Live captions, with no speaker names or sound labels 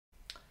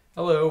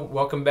Hello,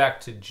 welcome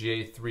back to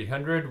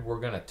J300. We're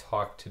going to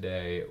talk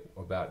today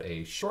about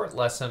a short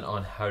lesson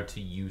on how to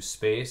use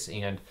space,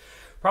 and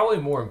probably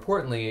more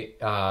importantly,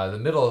 the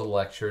middle of the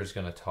lecture is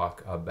going to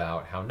talk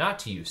about how not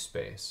to use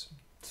space.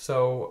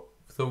 So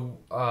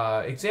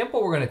the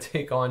example we're going to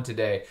take on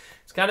today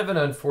is kind of an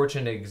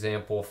unfortunate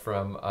example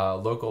from a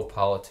local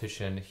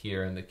politician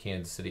here in the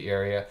Kansas City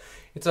area.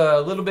 It's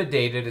a little bit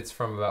dated, it's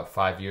from about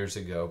 5 years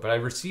ago, but I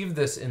received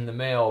this in the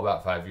mail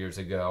about 5 years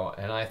ago,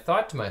 and I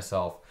thought to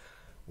myself,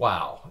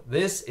 wow,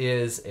 this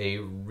is a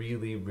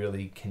really,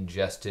 really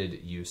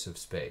congested use of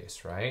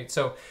space, right?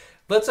 So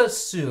let's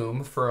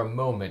assume for a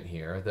moment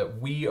here that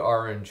we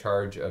are in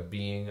charge of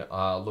being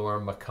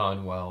Laura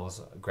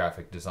McConwell's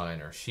graphic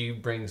designer. She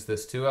brings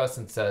this to us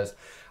and says,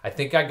 I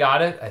think I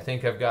got it. I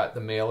think I've got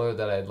the mailer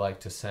that I'd like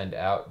to send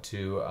out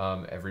to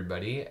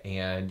everybody.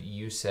 And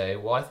you say,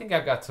 well, I think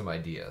I've got some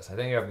ideas. I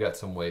think I've got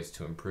some ways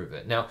to improve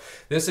it. Now,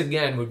 this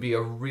again would be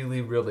a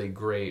really, really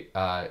great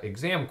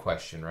exam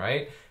question,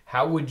 right?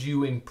 How would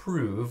you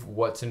improve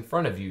what's in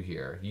front of you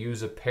here?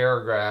 Use a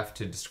paragraph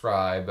to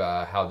describe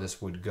how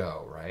this would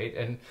go, right?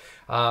 And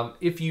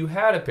if you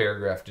had a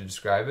paragraph to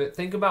describe it,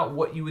 think about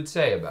what you would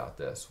say about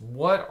this.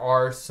 What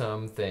are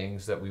some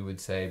things that we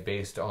would say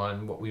based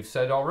on what we've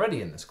said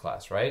already in this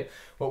class, right?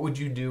 What would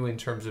you do in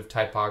terms of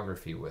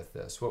typography with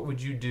this? What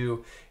would you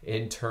do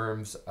in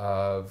terms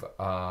of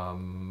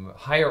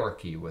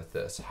hierarchy with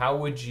this? How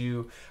would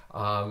you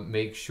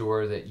make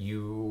sure that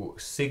you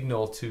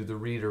signal to the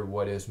reader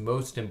what is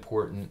most important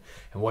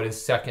and what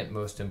is second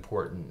most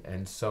important,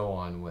 and so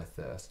on with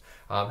this?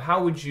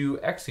 How would you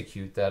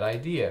execute that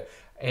idea?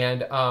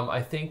 And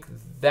I think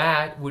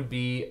that would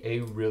be a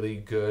really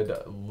good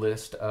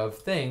list of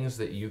things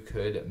that you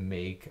could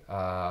make,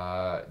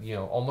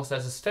 almost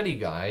as a study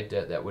guide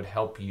that would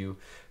help you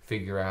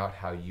figure out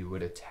how you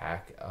would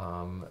attack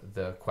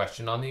the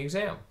question on the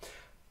exam.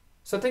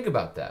 So think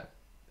about that.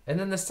 And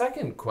then the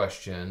second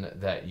question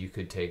that you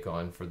could take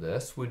on for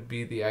this would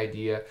be the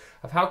idea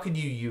of how could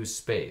you use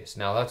space?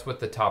 Now that's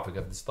what the topic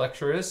of this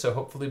lecture is, so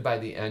hopefully by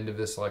the end of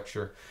this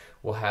lecture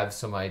we'll have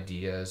some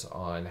ideas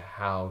on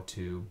how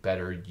to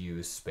better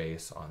use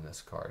space on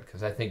this card,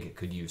 because I think it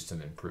could use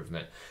some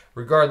improvement,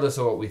 regardless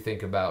of what we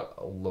think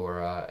about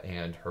Laura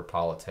and her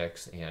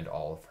politics and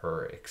all of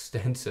her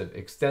extensive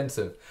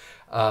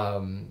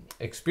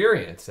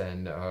experience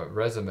and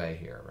resume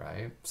here,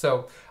 right?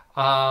 So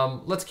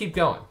let's keep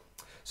going.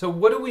 So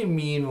what do we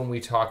mean when we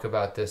talk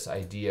about this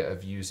idea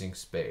of using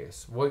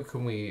space? What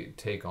can we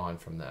take on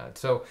from that?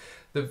 So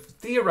the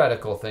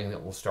theoretical thing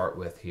that we'll start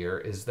with here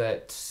is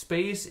that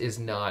space is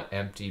not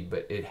empty,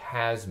 but it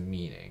has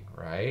meaning,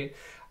 right?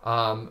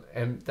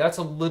 And that's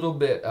a little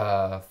bit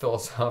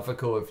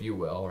philosophical, if you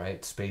will,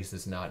 right? Space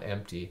is not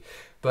empty.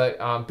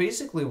 But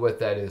basically what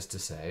that is to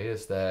say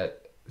is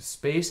that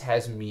space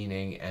has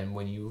meaning, and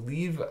when you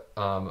leave,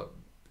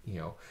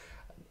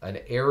 an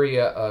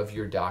area of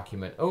your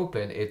document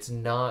open, it's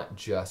not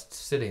just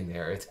sitting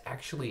there. It's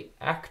actually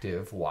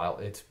active while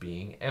it's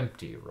being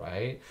empty,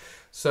 right?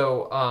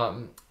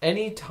 So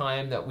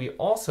anytime that we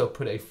also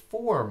put a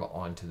form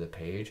onto the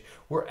page,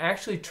 we're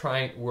actually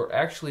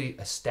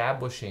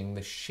establishing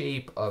the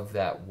shape of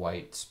that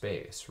white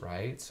space,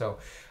 right? So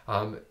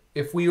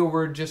if we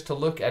were just to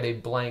look at a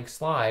blank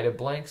slide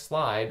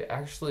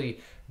actually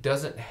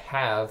doesn't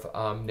have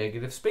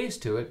negative space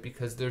to it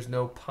because there's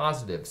no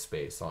positive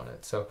space on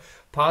it. So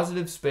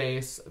positive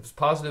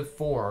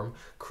form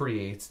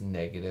creates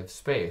negative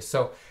space.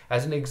 So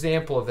as an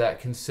example of that,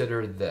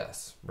 consider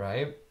this,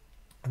 right?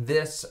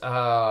 This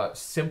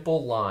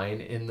simple line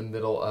in the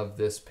middle of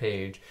this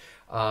page,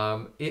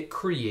 it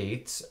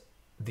creates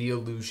the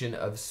illusion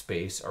of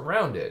space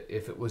around it.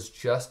 If it was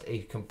just a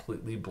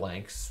completely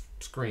blank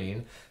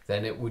screen,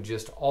 then it would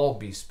just all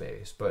be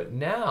space. But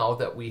now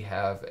that we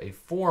have a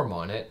form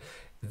on it,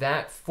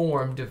 that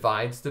form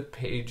divides the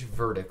page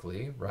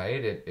vertically,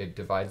 right? It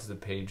divides the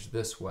page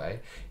this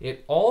way.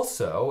 It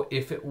also,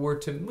 if it were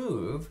to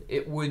move,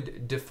 it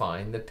would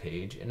define the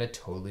page in a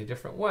totally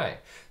different way.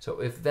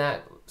 So if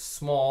that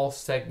small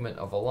segment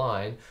of a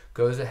line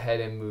goes ahead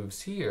and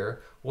moves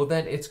here, well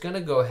then it's going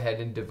to go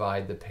ahead and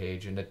divide the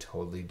page in a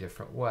totally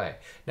different way.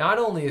 Not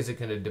only is it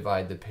going to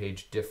divide the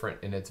page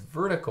different in its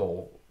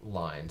vertical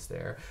lines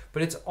there,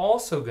 but it's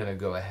also going to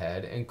go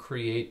ahead and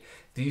create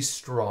these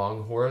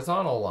strong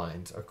horizontal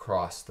lines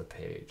across the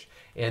page.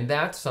 And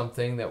that's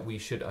something that we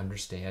should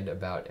understand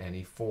about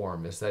any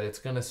form, is that it's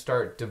going to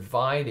start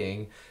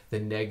dividing the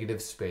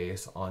negative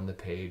space on the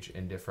page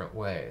in different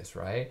ways,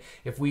 right?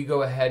 If we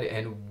go ahead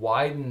and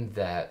widen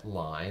that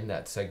line,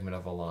 that segment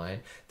of a line,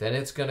 then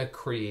it's going to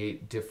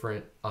create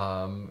different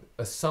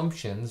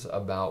assumptions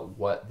about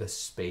what the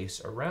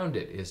space around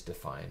it is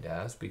defined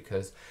as,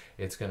 because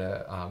it's going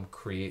to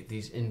create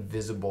these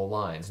invisible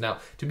lines. Now,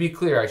 to be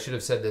clear, I should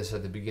have said this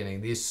at the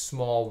beginning. These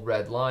small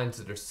red lines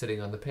that are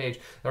sitting on the page,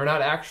 they're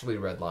not actually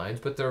red lines,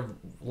 but they're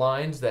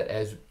lines that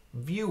as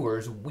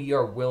viewers we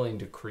are willing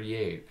to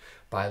create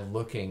by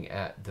looking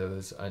at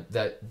those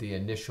the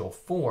initial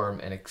form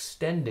and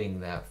extending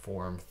that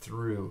form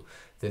through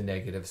the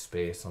negative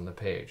space on the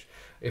page.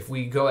 If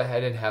we go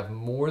ahead and have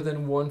more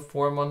than one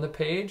form on the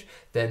page,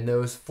 then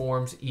those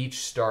forms each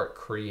start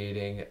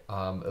creating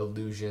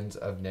illusions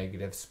of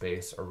negative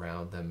space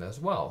around them as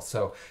well.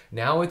 So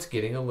now it's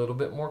getting a little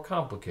bit more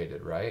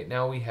complicated, right?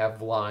 Now we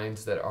have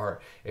lines that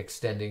are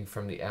extending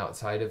from the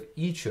outside of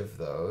each of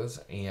those,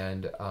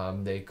 and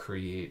they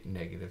create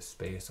negative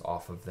space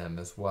off of them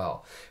as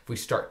well. If we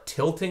start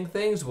tilting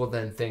things, well,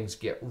 then things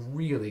get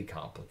really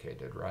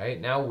complicated, right?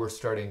 Now we're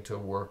starting to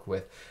work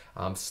with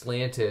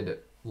slanted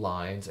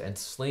lines and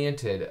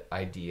slanted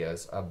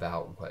ideas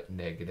about what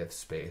negative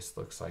space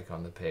looks like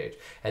on the page.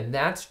 And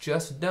that's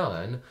just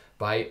done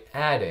by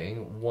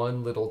adding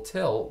one little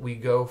tilt. We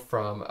go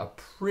from a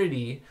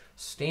pretty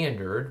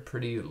standard,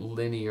 pretty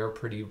linear,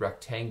 pretty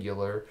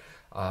rectangular,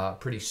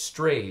 pretty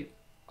straight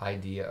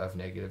idea of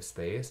negative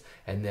space,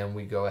 and then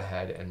we go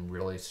ahead and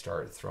really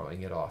start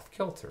throwing it off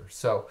kilter.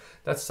 So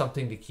that's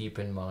something to keep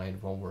in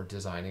mind when we're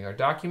designing our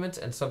documents,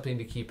 and something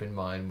to keep in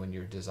mind when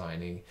you're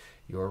designing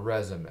your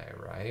resume,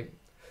 right?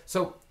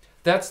 So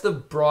that's the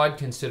broad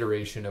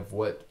consideration of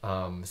what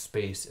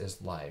space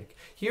is like.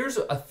 Here's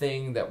a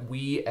thing that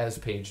we as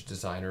page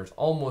designers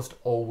almost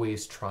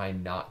always try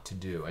not to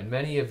do, and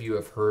many of you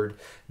have heard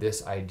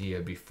this idea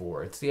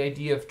before. It's the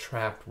idea of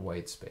trapped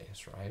white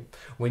space, right?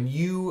 When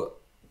you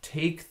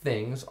take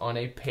things on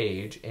a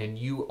page and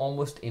you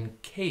almost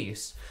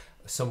encase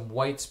some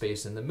white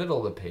space in the middle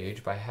of the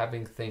page by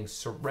having things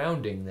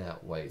surrounding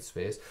that white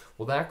space,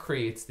 well, that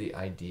creates the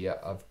idea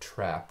of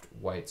trapped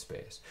white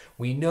space.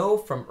 We know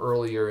from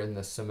earlier in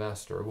the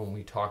semester when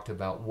we talked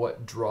about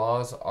what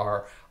draws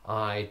our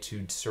eye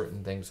to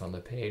certain things on the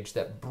page,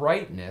 that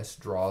brightness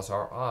draws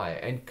our eye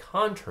and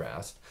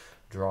contrast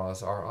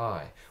draws our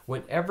eye.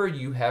 Whenever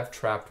you have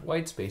trapped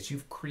white space,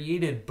 you've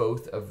created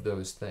both of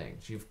those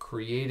things. You've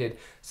created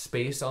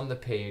space on the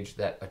page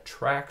that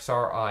attracts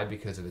our eye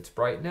because of its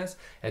brightness,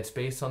 and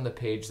space on the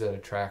page that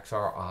attracts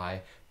our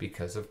eye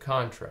because of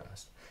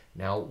contrast.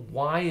 Now,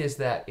 why is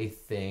that a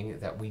thing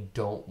that we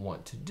don't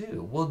want to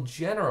do? Well,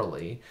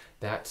 generally,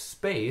 that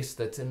space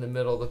that's in the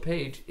middle of the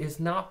page is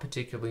not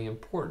particularly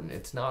important.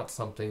 It's not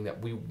something that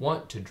we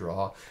want to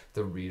draw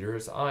the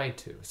reader's eye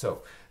to.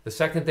 So the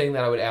second thing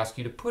that I would ask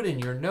you to put in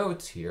your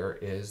notes here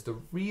is the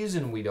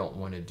reason we don't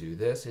want to do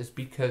this is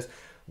because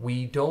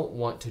we don't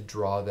want to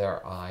draw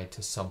their eye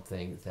to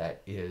something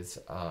that is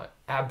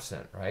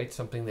absent, right?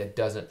 Something that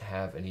doesn't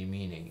have any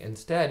meaning.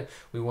 Instead,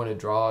 we want to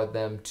draw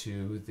them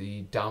to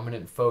the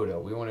dominant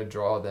photo. We want to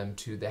draw them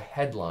to the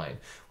headline.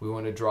 We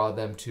want to draw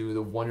them to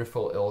the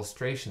wonderful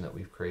illustration that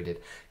we've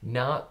created,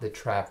 not the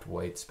trapped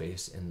white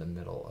space in the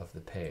middle of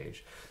the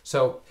page.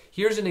 So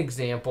here's an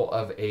example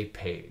of a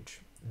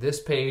page.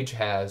 This page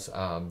has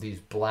these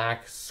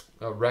black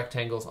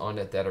rectangles on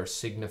it that are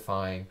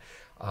signifying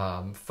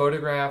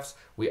photographs.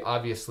 We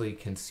obviously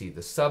can see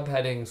the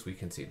subheadings, we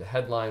can see the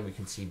headline, we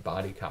can see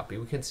body copy,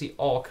 we can see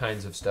all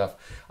kinds of stuff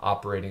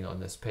operating on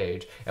this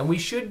page. And we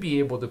should be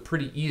able to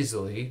pretty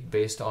easily,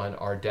 based on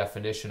our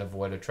definition of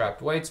what a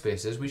trapped white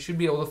space is, we should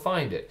be able to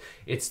find it.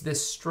 It's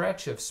this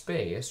stretch of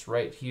space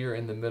right here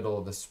in the middle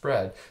of the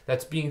spread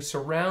that's being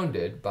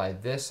surrounded by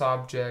this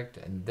object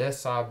and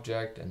this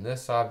object and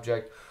this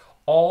object,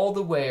 all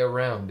the way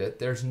around it.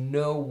 There's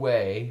no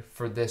way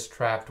for this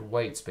trapped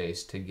white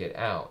space to get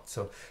out.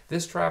 So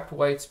this trapped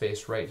white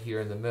space right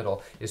here in the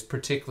middle is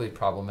particularly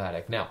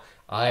problematic. Now,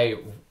 I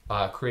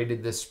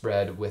created this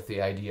spread with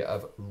the idea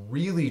of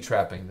really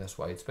trapping this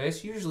white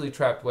space. Usually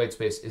trapped white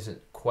space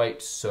isn't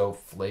quite so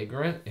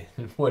flagrant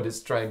in what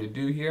it's trying to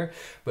do here,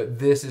 but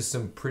this is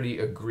some pretty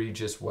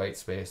egregious white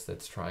space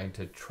that's trying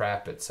to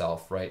trap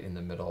itself right in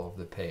the middle of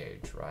the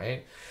page,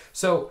 right?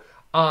 So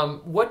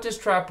what does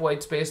trapped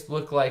white space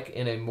look like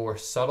in a more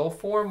subtle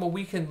form? Well,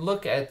 we can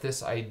look at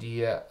this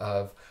idea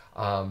of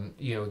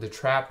the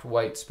trapped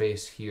white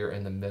space here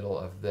in the middle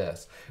of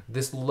this.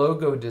 This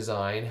logo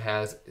design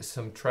has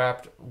some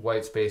trapped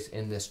white space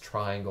in this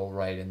triangle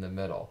right in the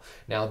middle.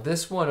 Now,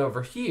 this one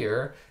over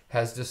here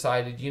has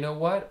decided, you know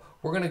what?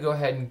 We're going to go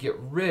ahead and get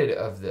rid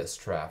of this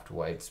trapped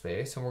white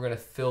space, and we're going to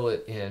fill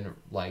it in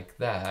like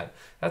that.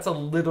 That's a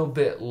little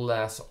bit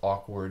less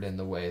awkward in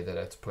the way that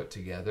it's put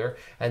together.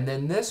 And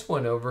then this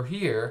one over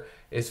here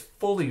is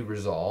fully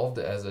resolved,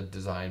 as a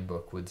design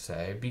book would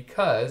say,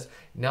 because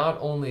not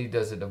only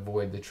does it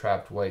avoid the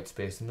trapped white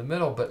space in the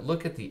middle, but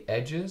look at the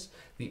edges.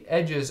 The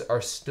edges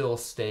are still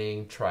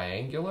staying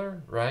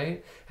triangular,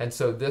 right? And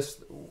so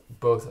this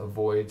both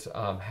avoids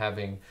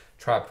having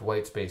trapped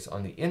white space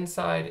on the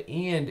inside,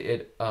 and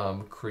it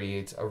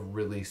creates a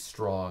really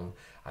strong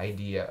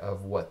idea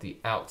of what the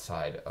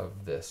outside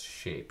of this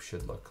shape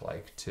should look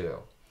like too.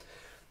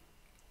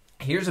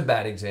 Here's a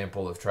bad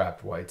example of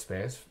trapped white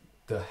space.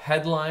 The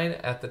headline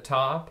at the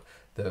top,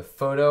 the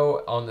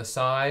photo on the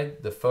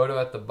side, the photo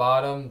at the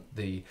bottom,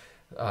 the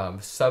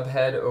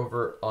subhead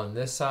over on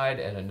this side,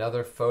 and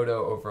another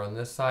photo over on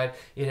this side.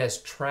 It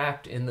has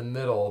trapped in the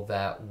middle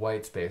that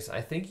white space.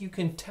 I think you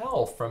can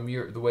tell from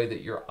the way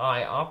that your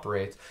eye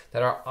operates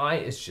that our eye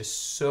is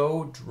just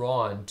so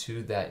drawn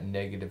to that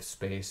negative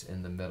space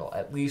in the middle.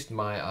 At least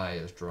my eye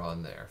is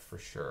drawn there for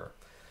sure.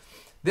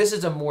 This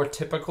is a more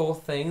typical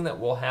thing that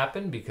will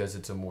happen because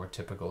it's a more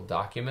typical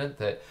document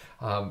that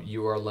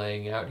you are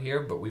laying out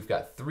here, but we've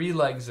got 3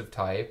 legs of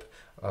type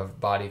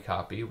of body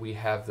copy. We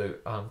have the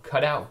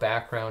cutout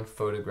background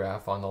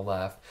photograph on the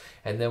left,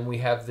 and then we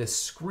have this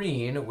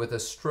screen with a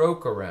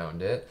stroke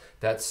around it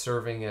that's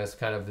serving as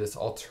kind of this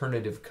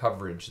alternative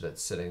coverage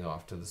that's sitting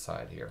off to the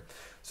side here.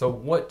 So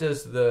what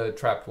does the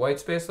trapped white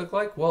space look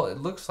like? Well, it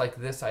looks like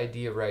this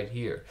idea right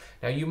here.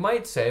 Now you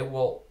might say,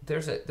 well,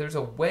 there's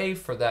a way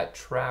for that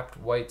trapped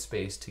white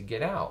space to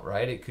get out,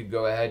 right? It could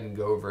go ahead and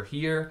go over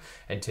here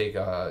and take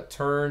a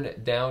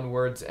turn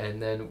downwards,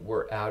 and then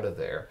we're out of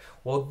there.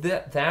 Well,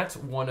 that's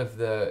one of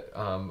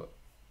the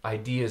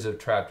ideas of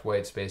trapped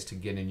white space to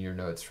get in your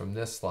notes from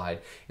this slide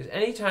is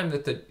anytime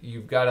that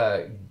you've got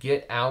to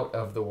get out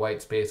of the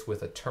white space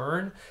with a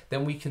turn,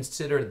 then we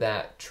consider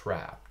that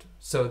trapped.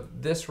 So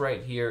this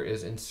right here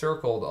is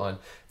encircled on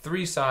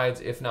 3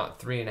 sides, if not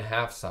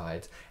 3.5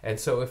 sides. And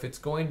so if it's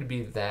going to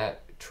be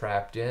that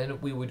trapped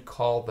in, we would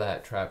call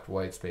that trapped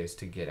white space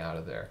to get out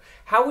of there.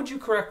 How would you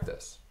correct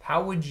this?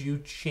 How would you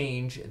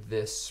change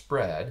this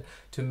spread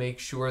to make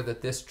sure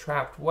that this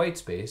trapped white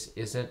space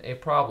isn't a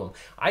problem?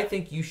 I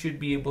think you should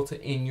be able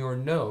to, in your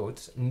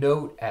notes,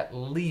 note at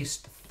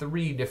least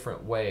 3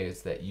 different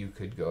ways that you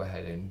could go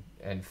ahead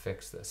and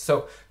fix this.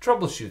 So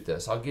troubleshoot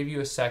this. I'll give you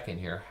a second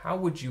here. How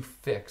would you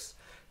fix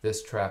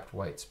this trapped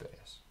white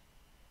space?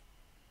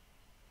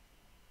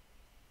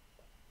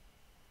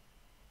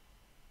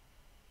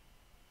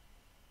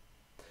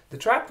 The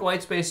trapped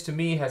white space to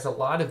me has a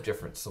lot of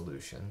different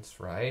solutions,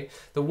 right?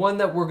 The one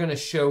that we're going to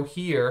show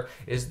here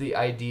is the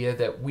idea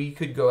that we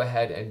could go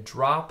ahead and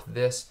drop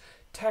this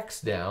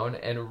text down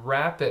and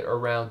wrap it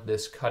around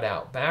this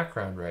cutout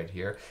background right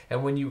here.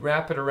 And when you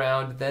wrap it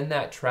around, then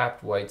that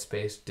trapped white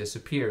space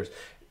disappears.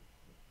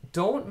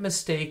 Don't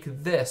mistake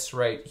this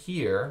right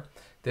here,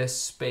 this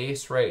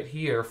space right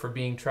here, for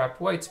being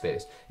trapped white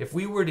space. If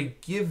we were to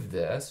give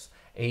this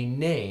a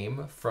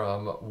name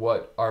from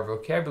what our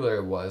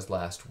vocabulary was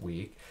last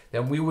week,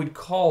 then we would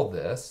call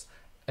this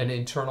an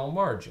internal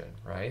margin,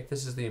 right?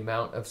 This is the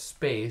amount of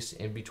space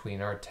in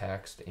between our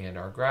text and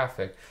our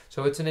graphic.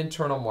 So it's an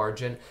internal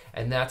margin,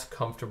 and that's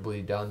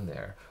comfortably done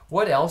there.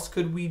 What else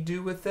could we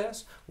do with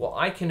this? Well,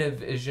 I can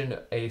envision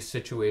a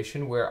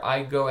situation where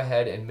I go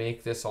ahead and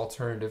make this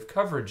alternative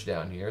coverage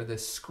down here,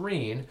 this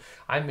screen,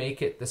 I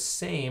make it the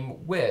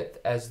same width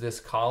as this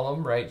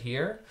column right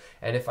here.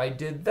 And if I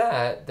did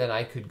that, then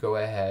I could go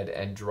ahead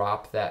and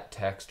drop that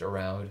text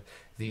around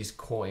these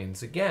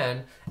coins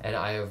again, and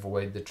I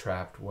avoid the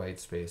trapped white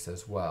space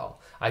as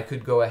well. I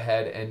could go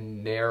ahead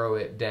and narrow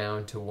it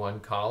down to 1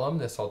 column,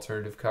 this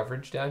alternative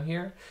coverage down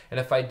here, and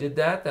if I did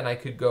that, then I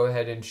could go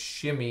ahead and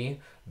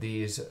shimmy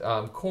these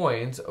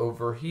coins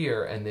over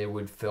here, and they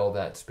would fill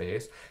that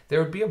space.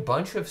 There would be a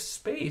bunch of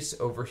space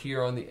over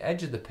here on the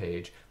edge of the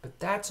page, but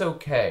that's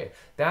okay.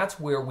 That's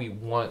where we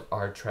want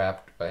our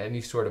trapped,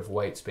 any sort of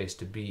white space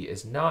to be,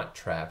 is not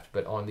trapped,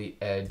 but on the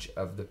edge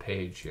of the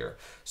page here.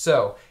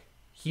 So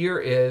here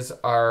is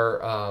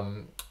our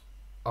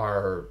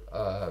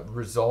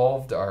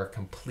resolved, our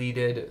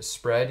completed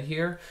spread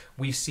here.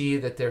 We see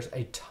that there's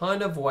a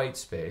ton of white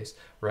space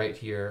right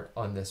here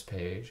on this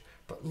page,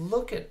 but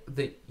look at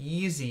the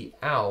easy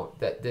out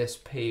that this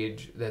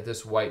page, that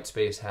this white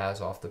space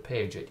has off the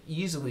page. It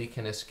easily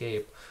can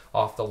escape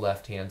off the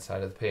left-hand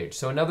side of the page.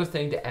 So another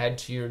thing to add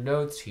to your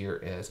notes here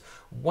is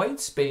white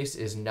space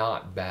is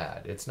not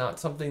bad. It's not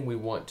something we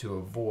want to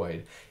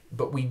avoid,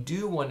 but we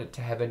do want it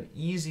to have an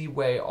easy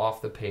way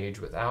off the page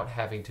without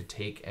having to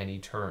take any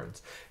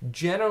turns.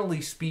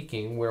 Generally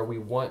speaking, where we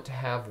want to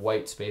have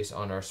white space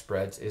on our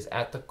spreads is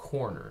at the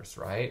corners,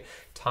 right?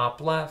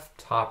 Top left,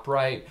 top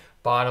right,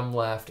 bottom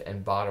left,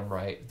 and bottom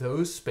right.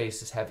 Those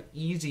spaces have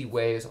easy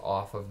ways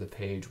off of the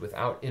page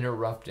without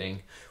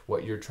interrupting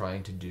what you're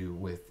trying to do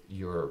with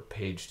your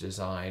page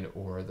design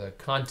or the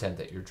content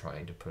that you're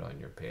trying to put on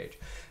your page.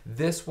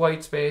 This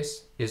white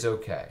space is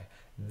okay.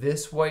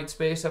 This white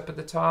space up at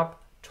the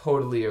top,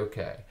 totally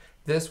okay.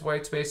 This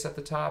white space at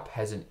the top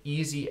has an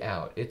easy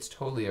out. It's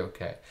totally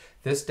okay.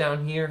 This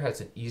down here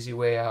has an easy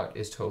way out,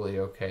 is totally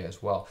okay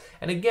as well.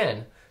 And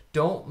again,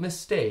 don't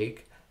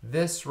mistake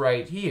this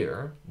right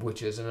here,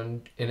 which is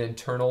an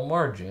internal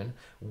margin,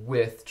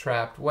 with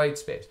trapped white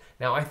space.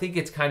 Now, I think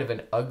it's kind of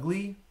an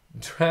ugly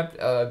trapped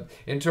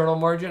internal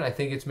margin. I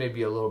think it's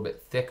maybe a little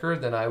bit thicker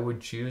than I would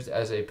choose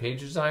as a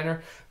page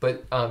designer,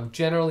 but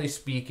generally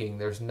speaking,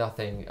 there's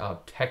nothing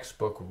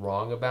textbook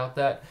wrong about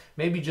that.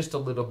 Maybe just a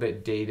little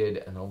bit dated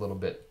and a little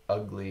bit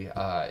ugly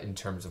in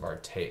terms of our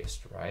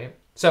taste, right?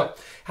 So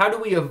how do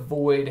we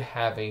avoid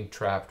having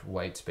trapped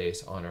white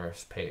space on our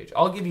page?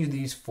 I'll give you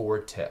these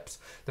 4 tips.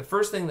 The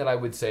first thing that I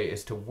would say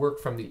is to work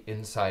from the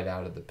inside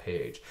out of the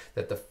page.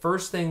 That the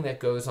first thing that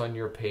goes on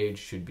your page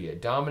should be a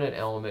dominant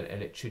element,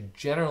 and it should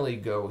generally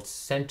go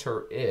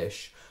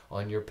center-ish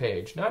on your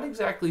page. Not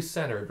exactly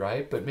centered,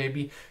 right? But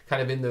maybe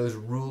kind of in those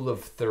rule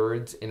of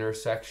thirds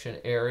intersection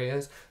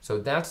areas. So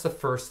that's the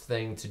first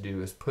thing to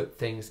do, is put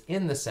things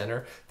in the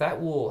center.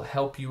 That will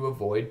help you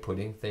avoid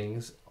putting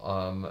things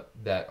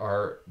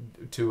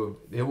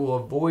it will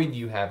avoid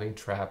you having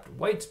trapped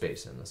white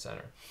space in the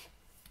center.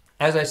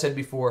 As I said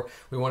before,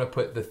 we want to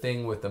put the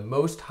thing with the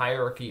most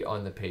hierarchy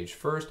on the page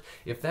first.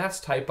 If that's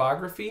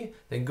typography,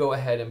 then go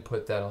ahead and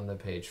put that on the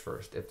page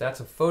first. If that's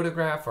a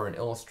photograph or an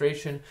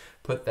illustration,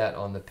 put that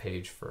on the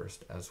page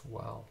first as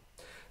well.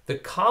 The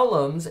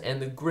columns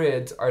and the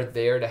grids are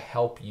there to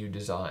help you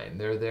design.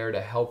 They're there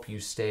to help you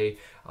stay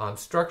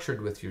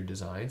structured with your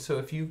design. So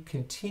if you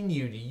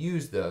continue to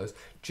use those,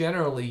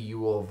 generally you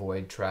will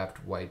avoid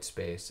trapped white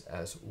space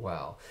as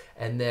well.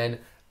 And then,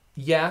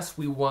 yes,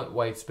 we want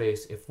white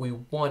space. If we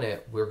want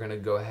it, we're going to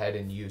go ahead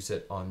and use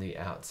it on the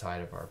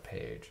outside of our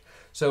page.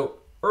 So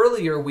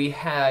earlier we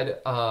had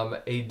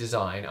a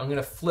design. I'm going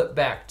to flip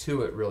back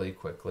to it really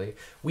quickly.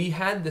 We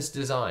had this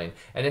design,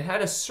 and it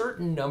had a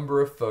certain number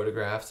of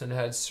photographs and it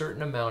had a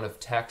certain amount of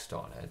text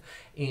on it.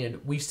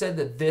 And we said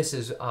that this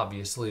is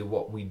obviously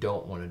what we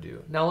don't want to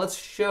do. Now let's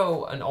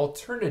show an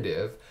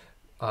alternative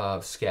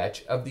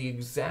sketch of the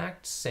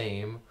exact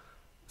same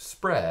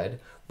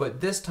spread,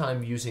 but this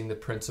time using the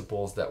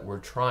principles that we're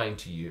trying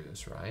to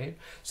use, right?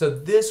 So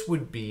this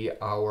would be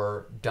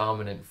our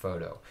dominant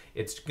photo.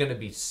 It's going to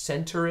be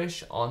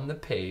center-ish on the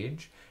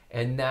page,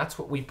 and that's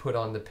what we put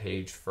on the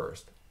page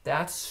first.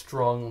 That's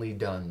strongly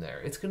done there.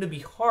 It's going to be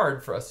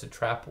hard for us to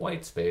trap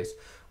white space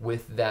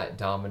with that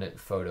dominant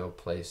photo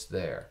placed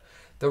there.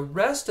 The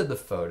rest of the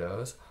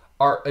photos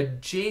are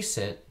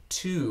adjacent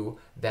to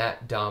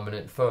that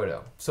dominant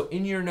photo. So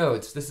in your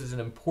notes, this is an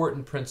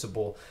important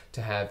principle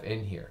to have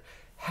in here.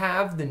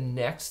 Have the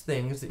next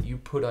things that you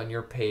put on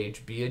your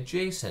page be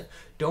adjacent.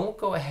 Don't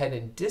go ahead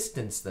and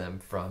distance them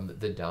from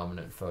the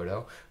dominant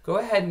photo. Go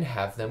ahead and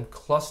have them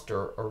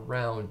cluster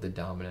around the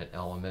dominant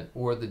element,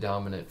 or the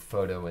dominant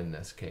photo in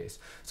this case.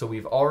 So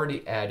we've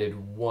already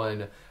added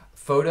one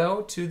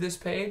photo to this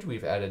page.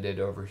 We've added it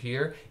over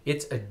here.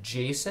 It's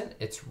adjacent.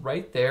 It's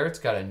right there. It's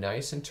got a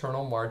nice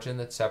internal margin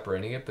that's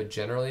separating it, but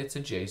generally it's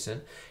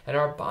adjacent. And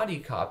our body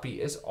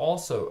copy is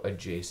also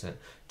adjacent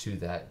to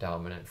that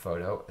dominant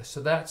photo.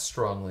 So that's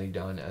strongly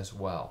done as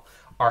well.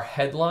 Our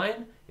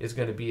headline is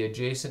going to be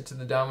adjacent to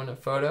the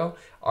dominant photo.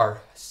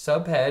 Our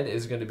subhead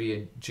is going to be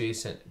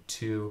adjacent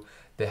to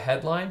the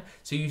headline.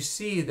 So you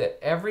see that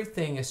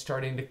everything is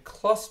starting to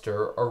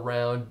cluster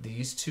around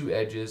these two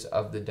edges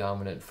of the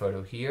dominant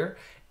photo here,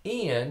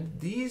 and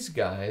these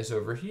guys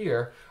over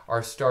here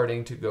are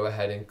starting to go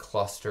ahead and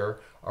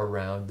cluster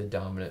around the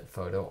dominant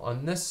photo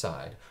on this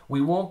side. We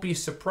won't be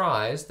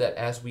surprised that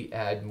as we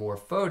add more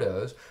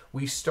photos,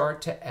 we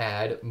start to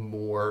add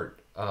more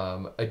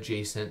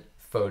adjacent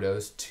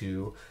photos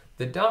to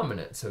the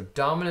dominant. So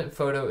dominant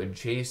photo,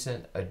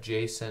 adjacent,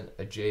 adjacent,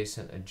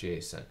 adjacent,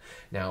 adjacent.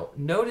 Now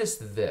notice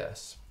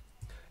this.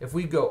 If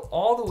we go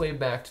all the way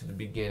back to the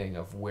beginning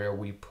of where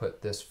we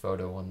put this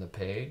photo on the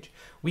page,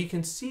 we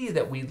can see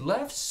that we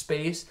left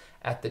space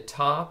at the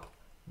top,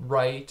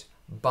 right,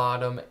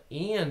 bottom,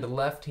 and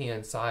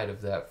left-hand side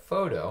of that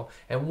photo.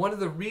 And one of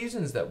the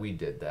reasons that we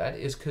did that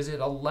is because it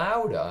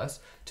allowed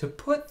us to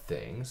put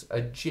things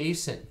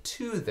adjacent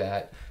to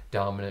that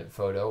dominant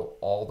photo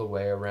all the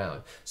way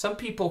around. Some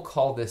people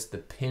call this the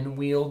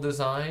pinwheel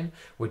design,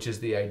 which is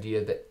the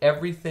idea that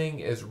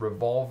everything is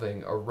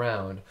revolving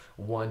around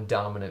one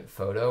dominant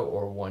photo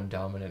or one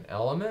dominant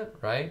element,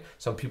 right?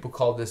 Some people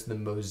call this the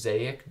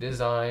mosaic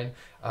design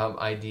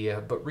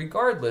idea, but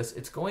regardless,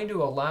 it's going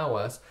to allow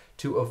us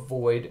to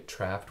avoid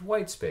trapped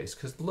white space,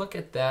 because look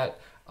at that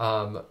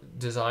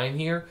design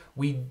here.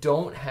 We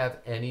don't have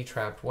any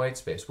trapped white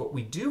space. What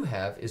we do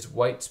have is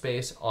white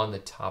space on the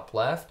top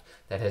left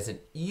that has an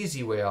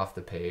easy way off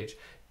the page.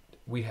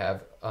 We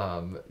have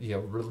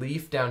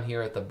relief down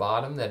here at the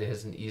bottom that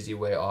has an easy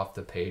way off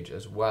the page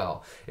as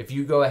well. If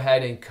you go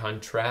ahead and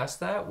contrast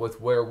that with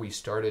where we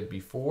started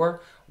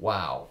before,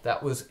 wow,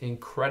 that was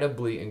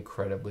incredibly,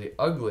 incredibly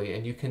ugly.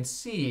 And you can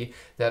see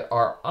that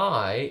our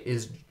eye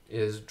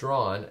is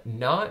drawn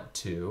not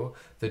to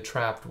the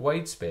trapped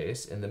white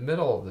space in the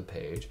middle of the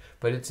page,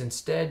 but it's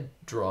instead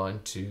drawn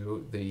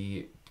to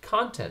the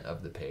content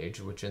of the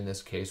page, which in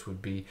this case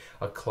would be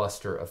a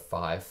cluster of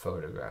 5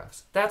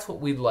 photographs. That's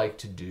what we'd like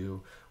to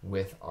do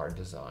with our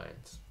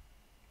designs.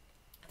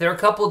 There are a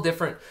couple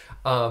different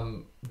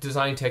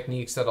design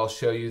techniques that I'll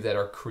show you that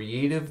are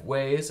creative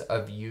ways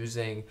of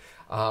using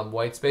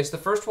white space. The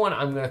first one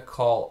I'm going to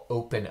call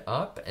open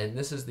up, and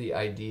this is the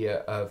idea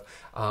of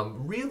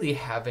really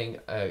having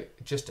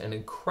just an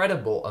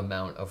incredible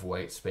amount of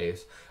white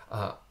space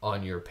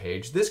on your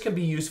page. This can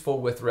be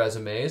useful with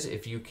resumes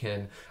if you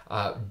can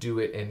do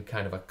it in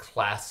kind of a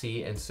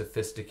classy and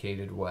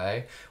sophisticated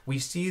way. We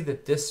see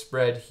that this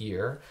spread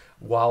here,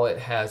 while it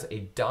has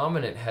a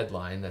dominant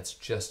headline that's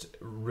just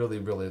really,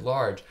 really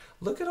large,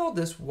 look at all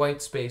this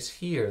white space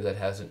here that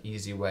has an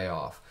easy way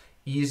off.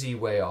 easy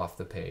way off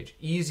the page,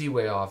 easy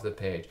way off the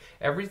page.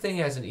 Everything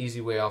has an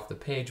easy way off the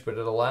page, but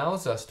it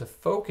allows us to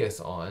focus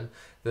on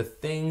the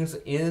things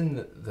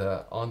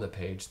on the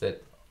page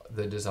that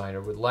the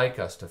designer would like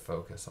us to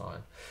focus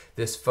on.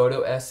 This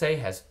photo essay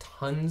has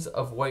tons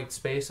of white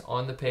space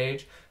on the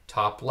page,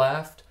 top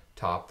left,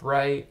 top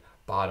right,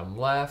 bottom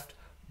left,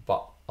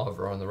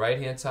 over on the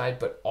right hand side,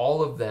 but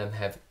all of them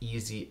have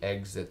easy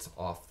exits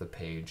off the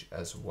page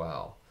as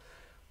well.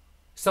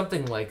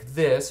 Something like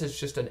this is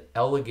just an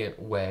elegant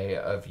way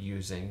of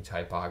using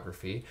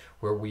typography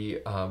where we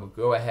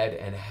go ahead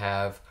and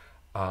have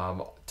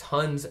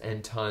tons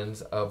and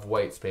tons of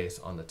white space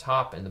on the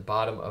top and the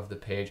bottom of the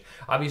page.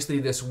 Obviously,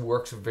 this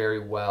works very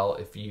well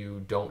if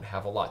you don't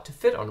have a lot to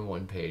fit on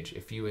one page.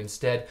 If you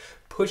instead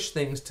push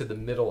things to the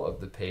middle of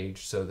the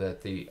page so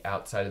that the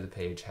outside of the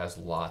page has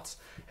lots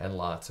and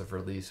lots of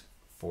release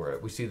for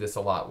it. We see this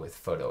a lot with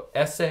photo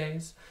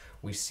essays.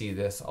 We see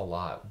this a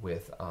lot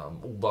with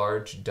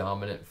large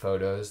dominant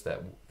photos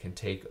that can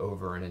take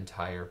over an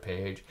entire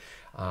page.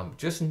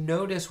 Just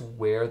notice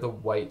where the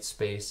white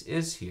space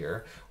is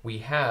here. We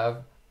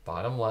have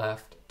bottom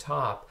left,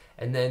 top,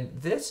 and then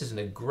this is an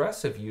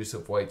aggressive use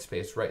of white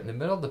space right in the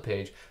middle of the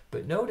page,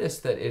 but notice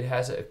that it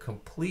has a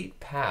complete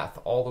path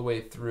all the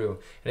way through,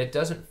 and it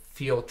doesn't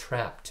feel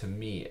trapped to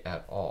me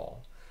at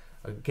all.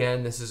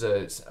 Again, this is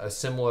a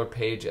similar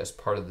page as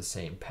part of the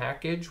same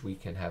package. We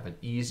can have an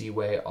easy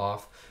way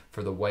off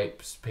for the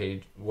white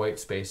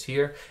space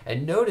here.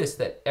 And notice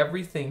that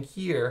everything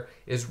here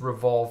is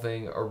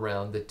revolving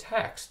around the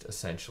text,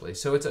 essentially.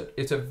 So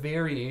it's a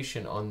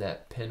variation on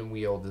that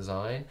pinwheel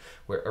design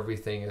where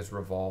everything is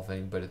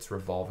revolving, but it's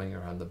revolving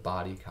around the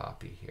body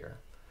copy here.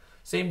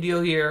 Same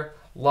deal here,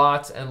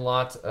 lots and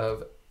lots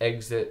of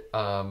exit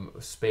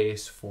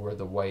space for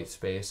the white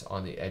space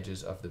on the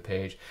edges of the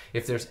page.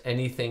 If there's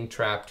anything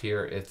trapped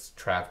here, it's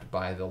trapped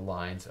by the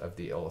lines of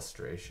the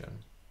illustration.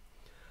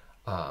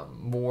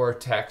 More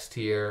text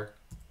here.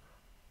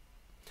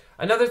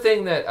 Another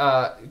thing that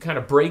kind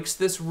of breaks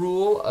this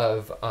rule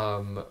of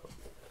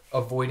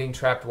avoiding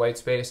trapped white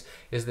space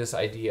is this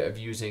idea of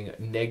using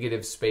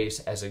negative space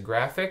as a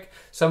graphic.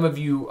 Some of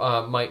you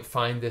might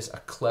find this a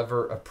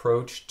clever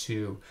approach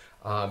to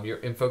your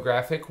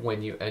infographic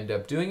when you end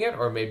up doing it,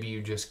 or maybe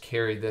you just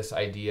carry this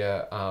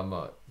idea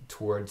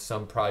towards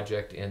some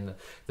project in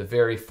the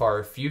very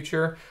far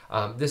future.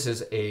 This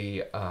is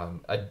a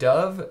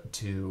dove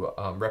to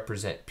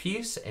represent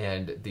peace,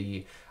 and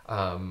the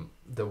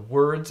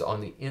words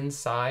on the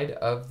inside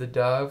of the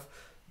dove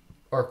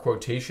are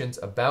quotations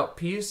about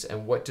peace.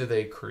 And what do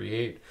they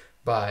create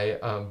by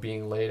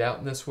being laid out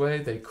in this way?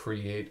 They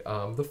create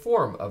the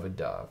form of a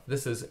dove.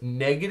 This is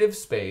negative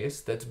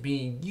space that's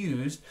being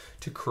used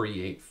to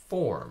create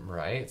form,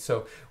 right?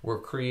 So we're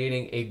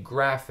creating a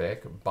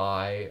graphic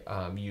by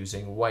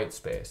using white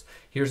space.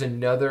 Here's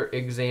another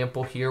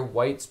example here,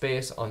 white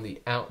space on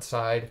the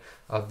outside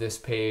of this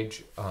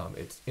page.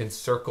 It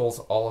encircles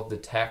all of the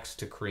text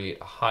to create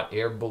a hot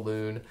air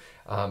balloon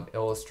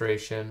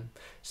illustration.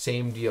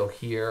 Same deal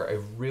here, a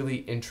really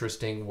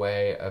interesting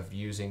way of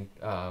using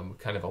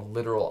kind of a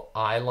literal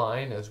eye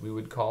line, as we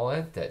would call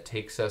it, that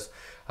takes us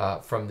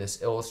from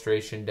this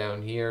illustration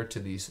down here to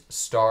these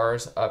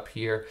stars up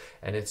here,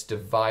 and it's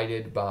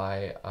divided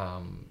by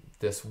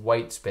this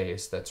white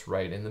space that's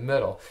right in the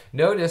middle.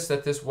 Notice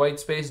that this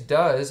white space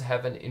does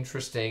have an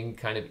interesting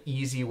kind of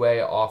easy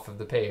way off of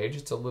the page.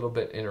 It's a little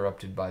bit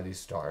interrupted by these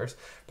stars,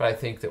 but I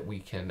think that we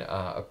can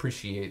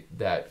appreciate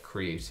that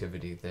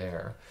creativity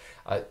there.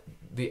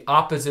 The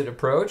opposite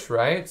approach,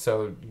 right?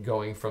 So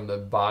going from the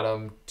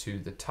bottom to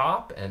the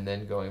top and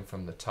then going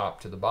from the top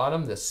to the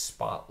bottom, this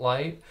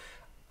spotlight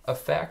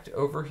effect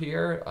over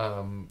here,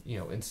 you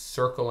know,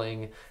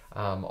 encircling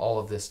all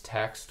of this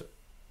text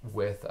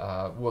with,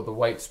 well, the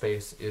white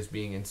space is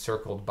being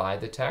encircled by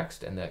the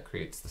text, and that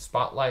creates the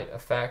spotlight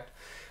effect.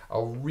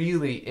 A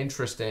really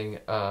interesting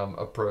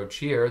approach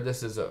here.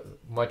 This is a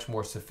much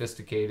more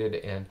sophisticated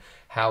in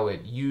how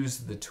it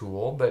used the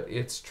tool, but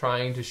it's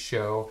trying to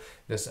show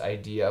this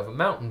idea of a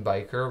mountain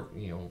biker,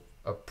 you know,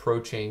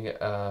 approaching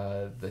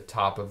the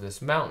top of this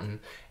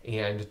mountain.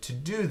 And to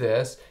do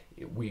this,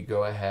 we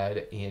go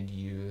ahead and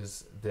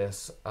use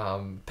this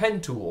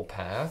pen tool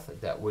path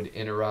that would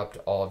interrupt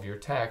all of your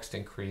text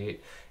and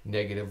create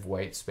negative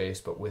white space,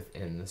 but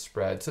within the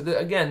spread. So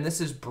again, this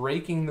is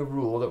breaking the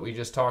rule that we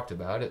just talked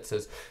about. It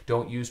says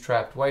don't use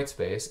trapped white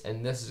space,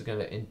 and this is going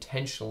to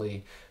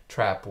intentionally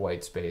trap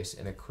white space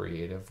in a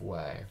creative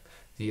way.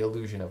 The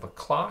illusion of a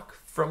clock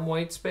from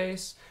white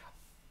space.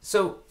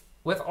 So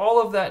with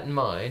all of that in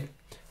mind,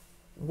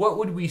 what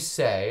would we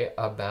say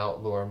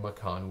about Laura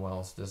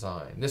McConwell's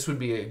design? This would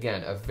be,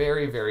 again, a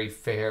very, very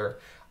fair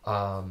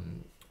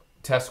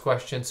test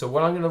question. So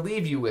what I'm going to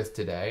leave you with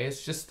today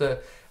is just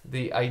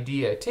the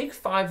idea. Take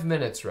 5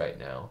 minutes right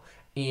now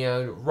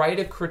and write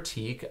a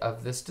critique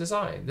of this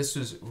design. This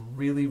was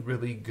really,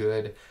 really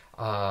good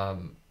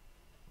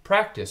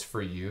practice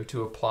for you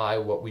to apply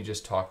what we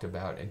just talked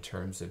about in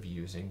terms of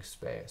using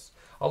space.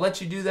 I'll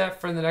let you do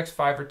that for the next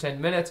 5 or 10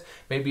 minutes.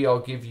 Maybe I'll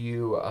give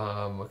you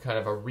kind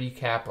of a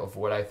recap of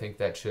what I think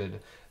that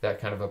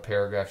kind of a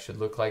paragraph should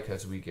look like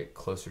as we get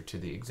closer to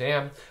the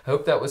exam. I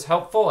hope that was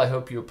helpful. I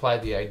hope you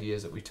applied the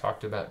ideas that we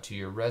talked about to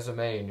your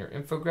resume and your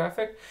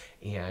infographic.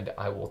 And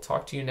I will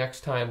talk to you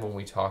next time when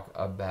we talk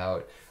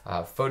about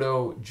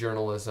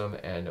photojournalism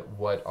and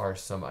what are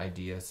some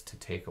ideas to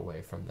take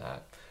away from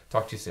that.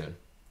 Talk to you soon.